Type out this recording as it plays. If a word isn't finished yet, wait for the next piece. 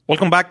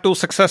Welcome back to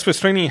Success with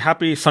Srini.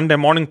 Happy Sunday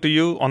morning to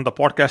you on the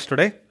podcast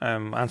today.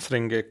 I'm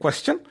answering a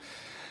question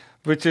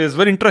which is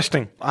very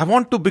interesting. I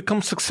want to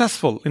become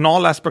successful in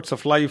all aspects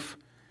of life.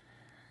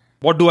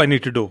 What do I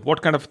need to do?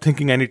 What kind of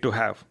thinking I need to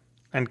have?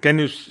 And can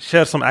you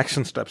share some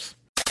action steps?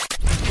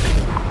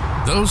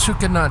 Those who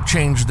cannot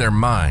change their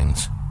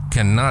minds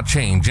cannot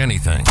change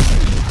anything.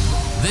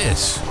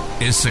 This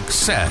is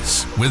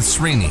Success with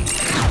Srini.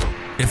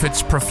 If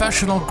it's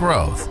professional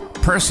growth,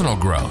 personal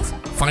growth,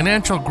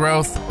 financial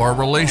growth, or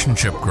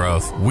relationship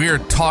growth, we're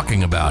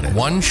talking about it.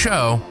 One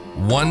show,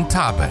 one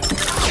topic.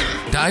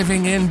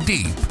 Diving in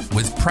deep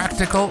with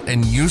practical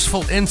and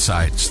useful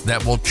insights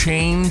that will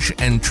change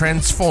and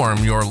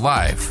transform your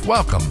life.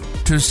 Welcome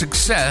to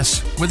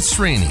Success with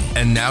Srini.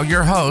 And now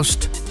your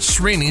host,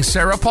 Srini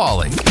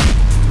Sarapalli.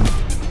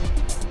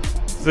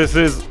 This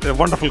is a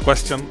wonderful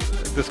question.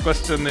 This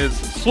question is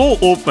so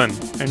open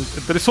and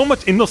there is so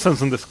much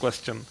innocence in this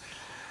question.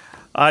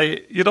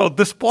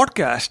 This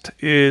podcast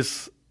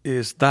is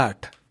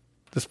that.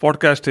 This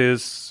podcast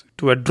is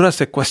to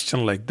address a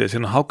question like this.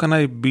 How can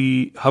I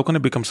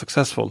become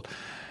successful?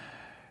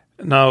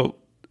 Now,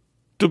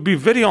 to be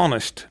very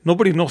honest,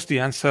 nobody knows the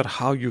answer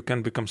how you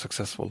can become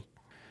successful.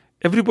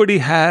 Everybody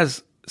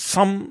has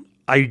some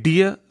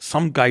idea,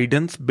 some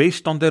guidance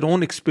based on their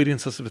own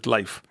experiences with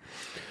life.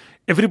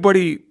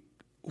 Everybody,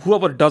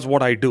 whoever does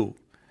what I do,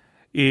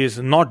 is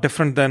not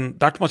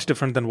that much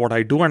different than what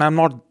I do, and I'm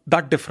not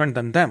that different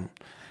than them.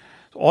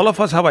 All of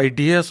us have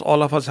ideas,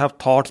 all of us have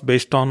thoughts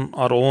based on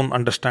our own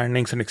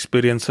understandings and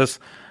experiences,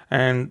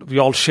 and we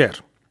all share.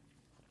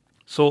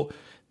 So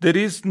there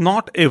is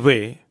not a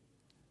way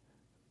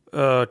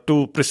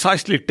to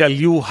precisely tell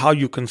you how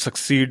you can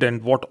succeed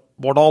and what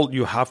all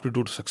you have to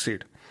do to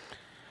succeed.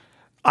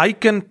 I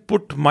can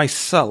put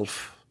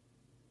myself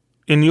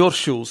in your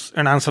shoes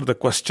and answer the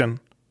question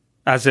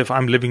as if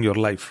I'm living your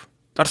life.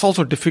 That's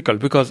also difficult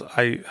because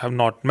I have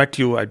not met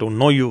you, I don't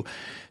know you.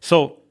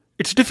 So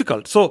it's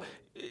difficult. So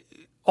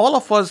all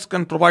of us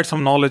can provide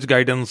some knowledge,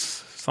 guidance,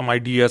 some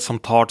ideas, some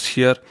thoughts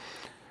here.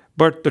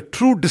 But the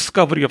true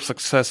discovery of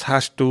success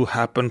has to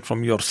happen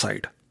from your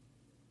side.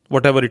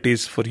 Whatever it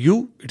is for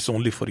you, it's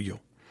only for you.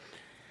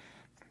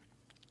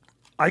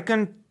 I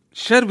can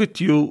share with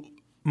you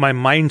my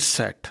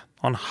mindset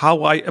on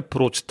how I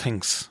approach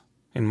things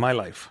in my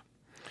life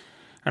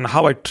and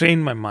how I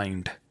train my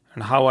mind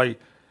and how I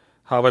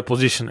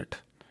position it.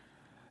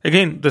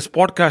 Again, this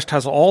podcast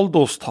has all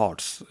those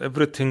thoughts.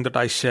 Everything that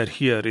I share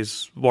here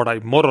is more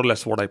or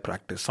less what I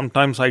practice.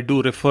 Sometimes I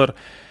do refer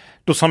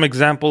to some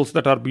examples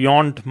that are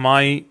beyond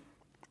my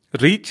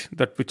reach,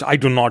 which I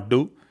do not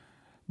do.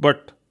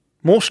 But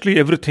mostly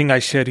everything I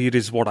share here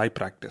is what I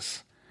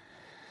practice.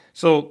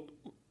 So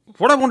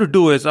what I want to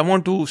do is I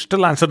want to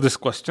still answer this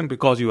question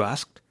because you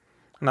asked.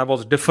 And I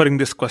was deferring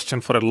this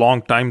question for a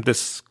long time.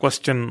 This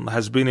question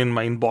has been in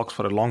my inbox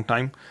for a long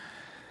time.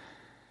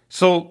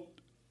 So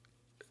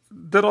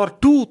there are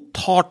two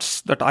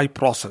thoughts that I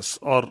process,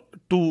 or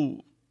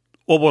two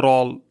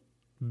overall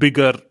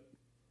bigger,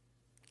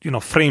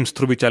 frames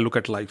through which I look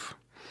at life.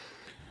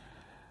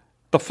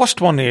 The first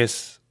one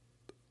is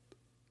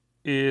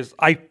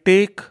I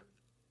take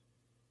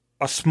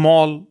a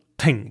small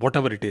thing,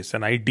 whatever it is,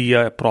 an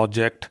idea, a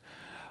project,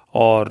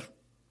 or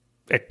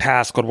a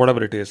task, or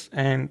whatever it is,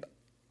 and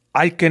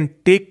I can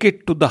take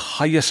it to the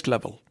highest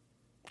level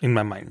in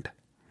my mind.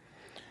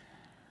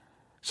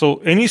 So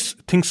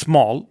anything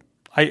small,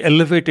 I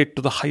elevate it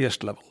to the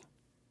highest level.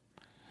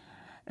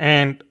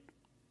 And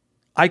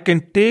I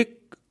can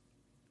take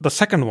the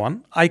second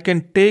one, I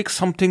can take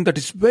something that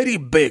is very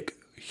big,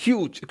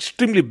 huge,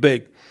 extremely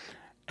big,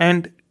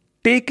 and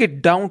take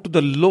it down to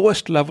the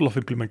lowest level of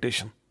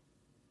implementation.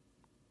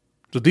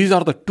 So these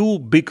are the two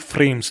big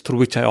frames through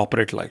which I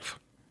operate life.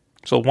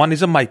 So one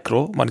is a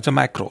micro, one is a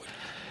macro,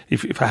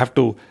 if I have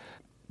to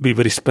be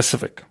very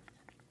specific.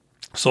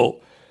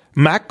 So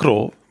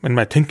macro in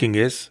my thinking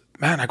is,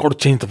 I got to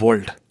change the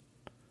world.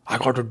 I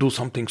got to do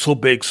something so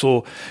big.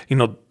 So,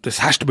 this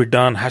has to be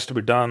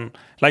done.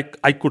 Like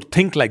I could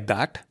think like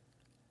that.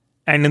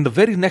 And in the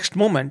very next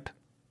moment,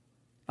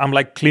 I'm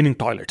like cleaning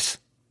toilets.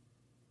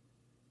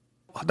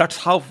 That's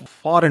how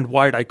far and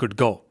wide I could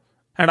go.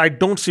 And I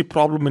don't see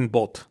problem in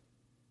both.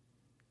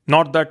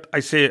 Not that I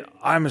say,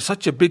 I'm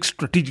such a big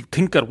strategic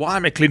thinker. Why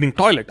am I cleaning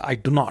toilet? I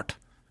do not.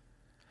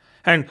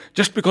 And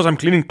just because I'm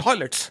cleaning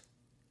toilets,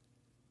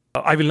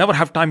 I will never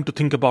have time to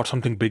think about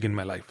something big in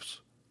my life.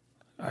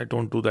 I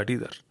don't do that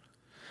either.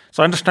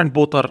 So I understand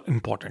both are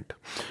important.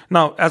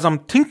 Now, as I'm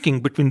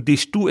thinking between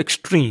these two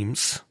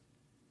extremes,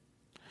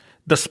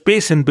 the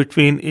space in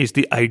between is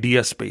the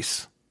idea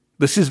space.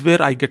 This is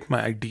where I get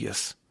my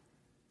ideas.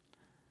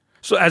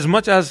 So I'll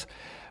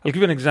give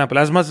you an example.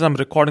 As much as I'm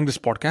recording this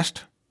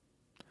podcast,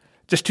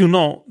 just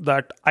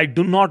that I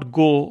do not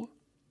go,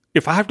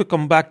 if I have to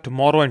come back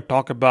tomorrow and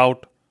talk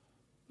about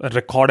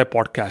record a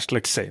podcast,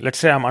 let's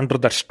say I'm under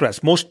that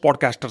stress. Most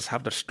podcasters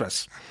have that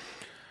stress.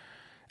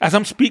 As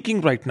I'm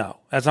speaking right now,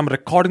 as I'm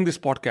recording this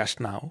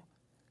podcast now,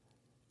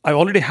 I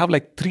already have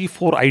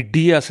 3-4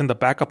 ideas in the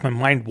back of my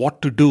mind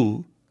what to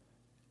do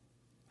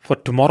for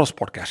tomorrow's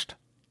podcast.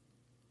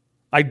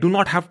 I do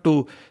not have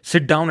to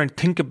sit down and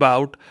think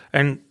about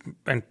and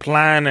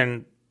plan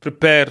and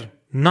prepare.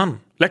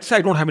 None. Let's say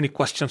I don't have any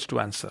questions to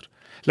answer.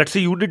 Let's say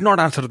you did not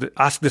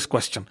ask this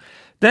question.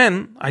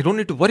 Then I don't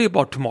need to worry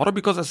about tomorrow,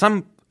 because as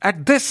I'm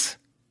at this,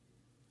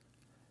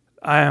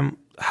 I am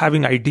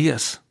having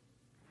ideas.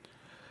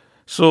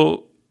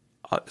 So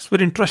it's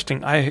very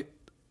interesting. I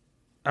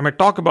may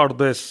talk about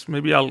this.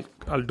 Maybe I'll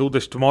do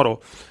this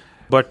tomorrow.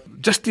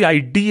 But just the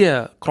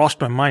idea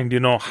crossed my mind,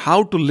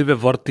 how to live a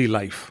worthy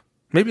life.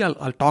 Maybe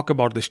I'll talk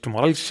about this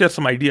tomorrow. I'll share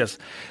some ideas,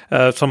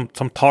 some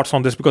thoughts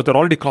on this, because they're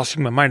already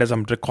crossing my mind as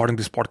I'm recording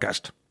this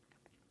podcast.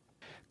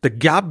 The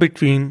gap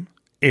between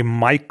a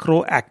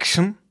micro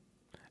action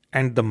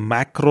and the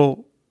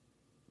macro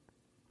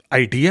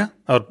idea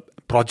or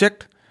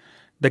project,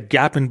 the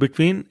gap in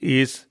between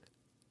is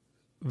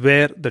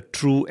where the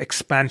true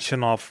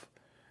expansion of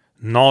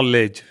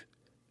knowledge,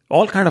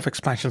 all kind of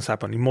expansions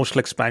happen, emotional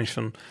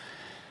expansion,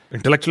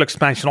 intellectual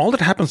expansion, all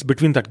that happens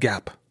between that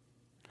gap.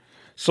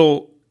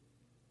 So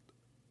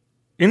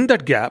in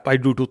that gap, I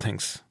do two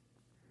things.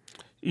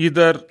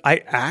 Either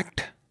I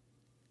act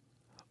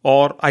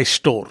or I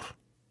store.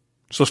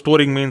 So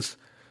storing means,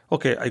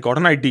 okay, I got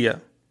an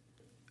idea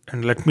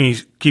and let me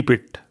keep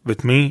it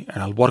with me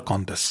and I'll work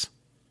on this.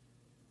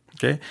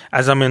 Okay,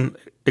 as I'm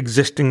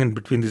existing in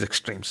between these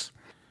extremes.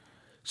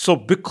 So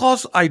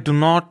because I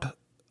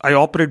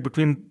operate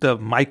between the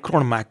micro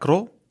and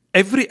macro,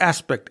 every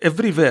aspect,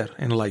 everywhere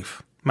in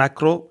life,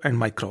 macro and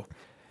micro.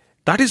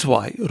 That is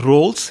why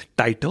roles,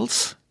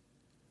 titles,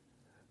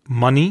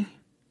 money,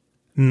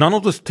 none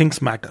of those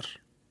things matter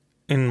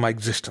in my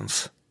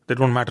existence. They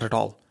don't matter at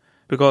all.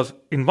 Because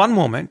in one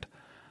moment,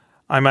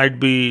 I might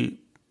be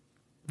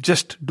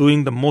just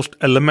doing the most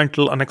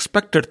elemental,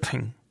 unexpected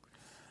thing.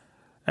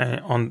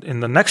 In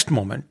the next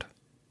moment,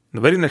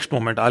 the very next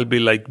moment, I'll be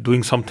like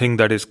doing something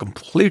that is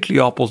completely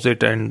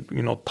opposite and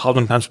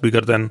 1,000 times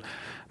bigger than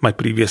my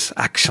previous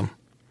action.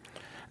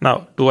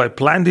 Now, do I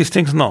plan these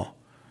things? No,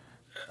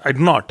 I do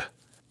not.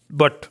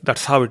 But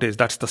that's how it is.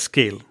 That's the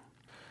scale.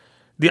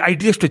 The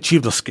idea is to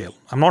achieve the scale.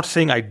 I'm not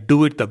saying I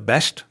do it the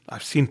best.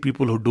 I've seen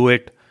people who do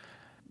it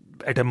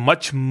at a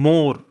much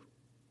more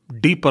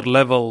deeper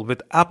level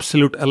with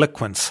absolute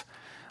eloquence.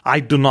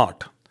 I do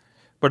not.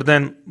 But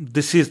then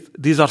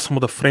these are some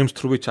of the frames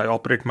through which I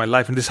operate my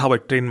life, and this is how I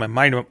train my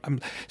mind.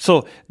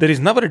 So there is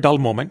never a dull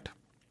moment.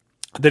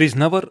 There is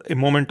never a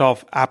moment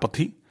of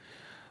apathy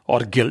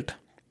or guilt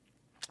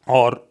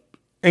or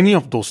any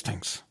of those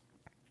things.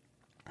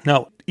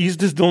 Now, is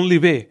this the only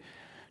way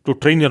to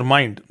train your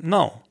mind?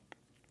 No.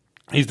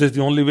 Is this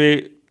the only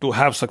way to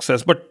have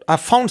success? But I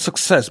found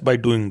success by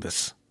doing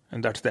this,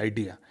 and that's the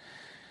idea.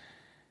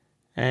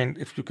 And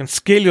if you can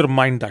scale your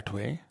mind that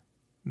way,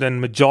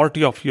 then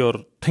majority of your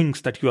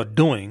things that you are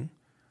doing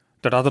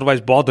that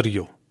otherwise bother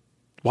you.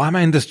 Why am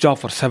I in this job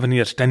for 7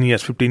 years, 10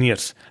 years, 15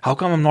 years? How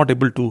come I'm not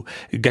able to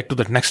get to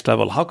that next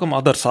level? How come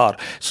others are?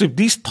 So if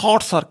these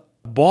thoughts are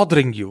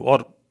bothering you,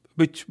 or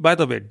which by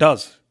the way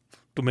does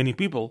to many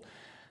people,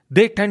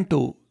 they tend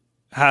to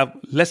have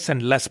less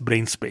and less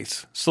brain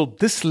space. So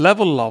this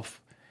level of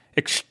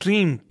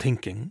extreme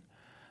thinking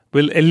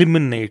will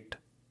eliminate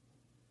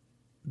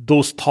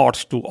those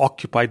thoughts to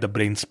occupy the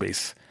brain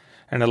space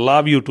and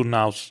allow you to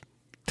now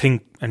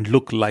think and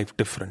look life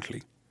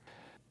differently.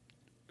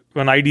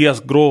 When ideas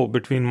grow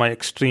between my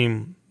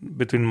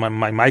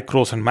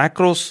micros and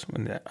macros,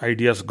 when the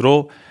ideas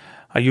grow,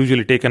 I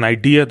usually take an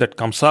idea that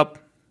comes up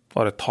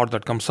or a thought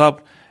that comes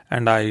up,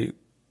 and I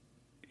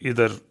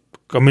either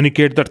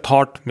communicate that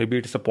thought. Maybe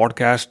it's a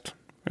podcast.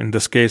 In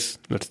this case,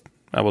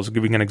 I was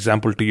giving an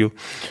example to you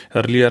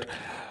earlier,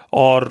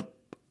 or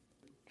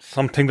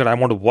something that I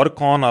want to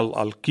work on.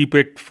 I'll keep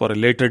it for a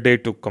later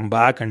date to come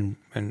back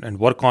and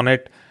work on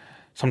it.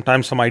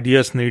 Sometimes some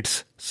ideas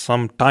needs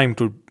some time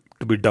to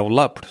be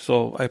developed.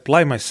 So I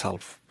apply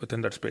myself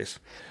within that space.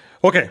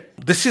 Okay,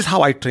 this is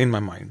how I train my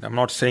mind. I'm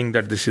not saying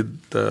that this is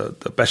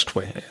the best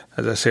way.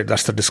 As I said,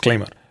 that's the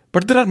disclaimer.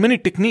 But there are many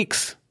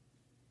techniques.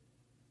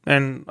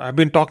 And I've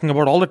been talking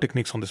about all the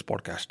techniques on this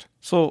podcast.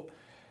 So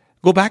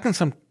go back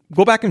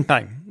in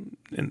time,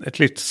 at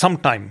least some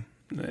time.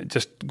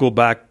 Just go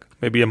back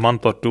maybe a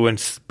month or two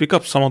and pick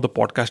up some of the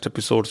podcast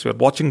episodes. You're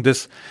watching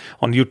this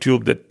on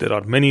YouTube, that there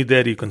are many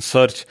there. You can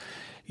search.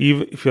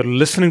 If you're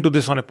listening to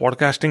this on a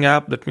podcasting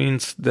app, that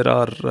means there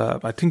are,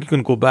 I think you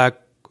can go back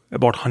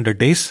about 100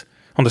 days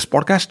on this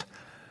podcast.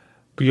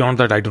 Beyond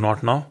that, I do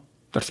not know.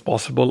 That's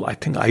possible. I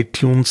think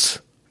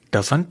iTunes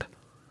doesn't.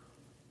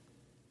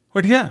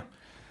 But yeah.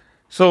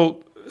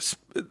 So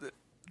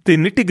the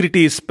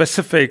nitty-gritty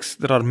specifics,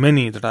 there are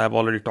many that I have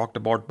already talked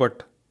about,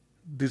 but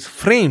these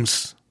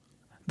frames,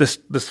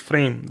 this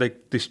frame,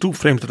 like these two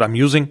frames that I'm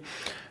using,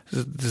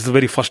 this is the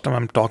very first time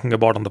I'm talking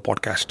about on the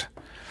podcast.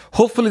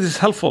 Hopefully this is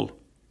helpful.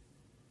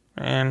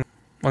 And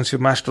once you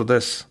master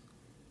this,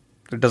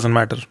 it doesn't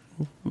matter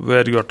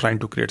where you are trying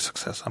to create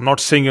success. I'm not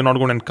saying you're not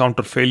going to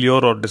encounter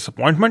failure or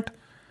disappointment,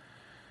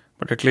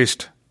 but at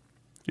least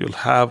you'll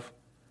have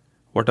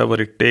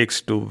whatever it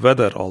takes to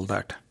weather all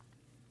that.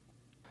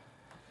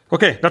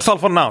 Okay, that's all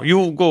for now.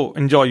 You go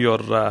enjoy your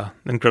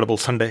incredible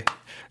Sunday,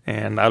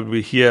 and I'll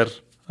be here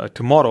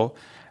tomorrow.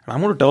 And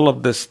I'm going to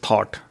develop this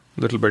thought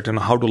a little bit,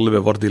 how to live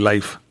a worthy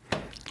life,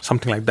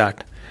 something like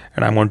that.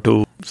 And I'm going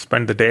to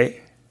spend the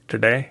day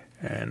today,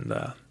 and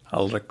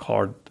I'll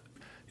record.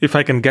 If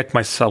I can get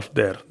myself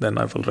there, then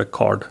I will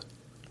record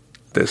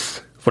this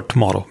for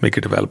tomorrow, make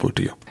it available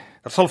to you.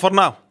 That's all for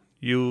now.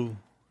 You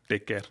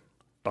take care.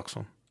 Talk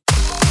soon.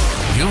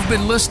 You've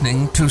been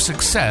listening to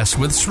Success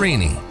with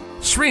Srini.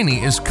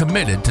 Srini is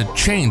committed to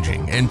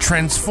changing and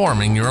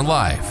transforming your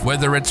life,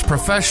 whether it's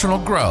professional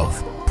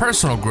growth,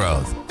 personal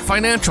growth,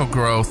 financial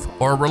growth,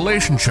 or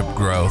relationship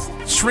growth.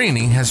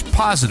 Srini has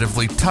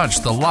positively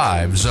touched the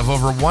lives of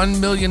over 1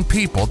 million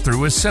people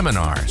through his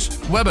seminars,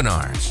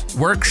 webinars,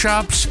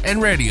 workshops, and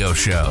radio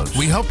shows.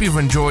 We hope you've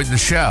enjoyed the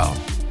show.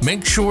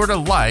 Make sure to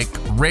like,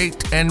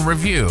 rate, and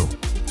review.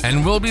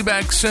 And we'll be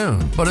back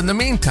soon. But in the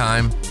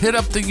meantime, hit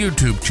up the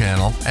YouTube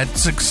channel at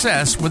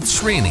Success with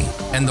Srini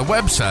and the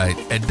website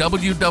at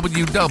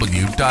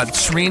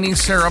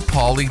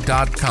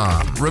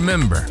www.srinisarapalli.com.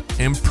 Remember,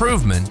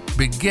 improvement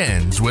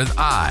begins with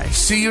I.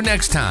 See you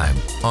next time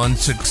on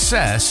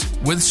Success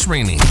with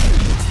Srini.